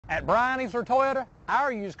At Bryan Easler Toyota,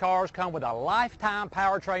 our used cars come with a lifetime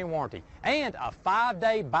powertrain warranty and a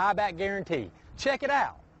 5-day buyback guarantee. Check it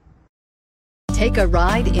out. Take a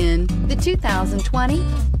ride in the 2020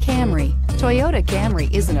 Camry. Toyota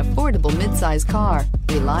Camry is an affordable midsize car,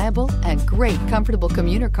 reliable and great comfortable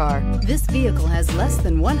commuter car. This vehicle has less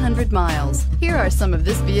than 100 miles. Here are some of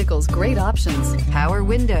this vehicle's great options: power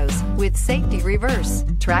windows with safety reverse,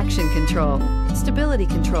 traction control, stability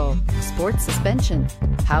control, sports suspension,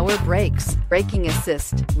 power brakes, braking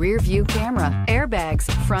assist, rear view camera,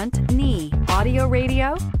 airbags, front knee, audio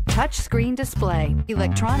radio, touchscreen display,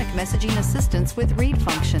 electronic messaging assistance with read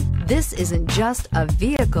function. This isn't just a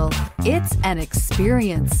vehicle, it's an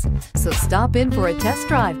experience. So stop in for a test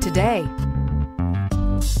drive today.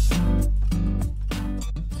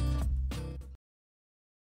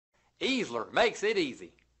 Easler makes it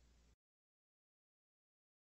easy.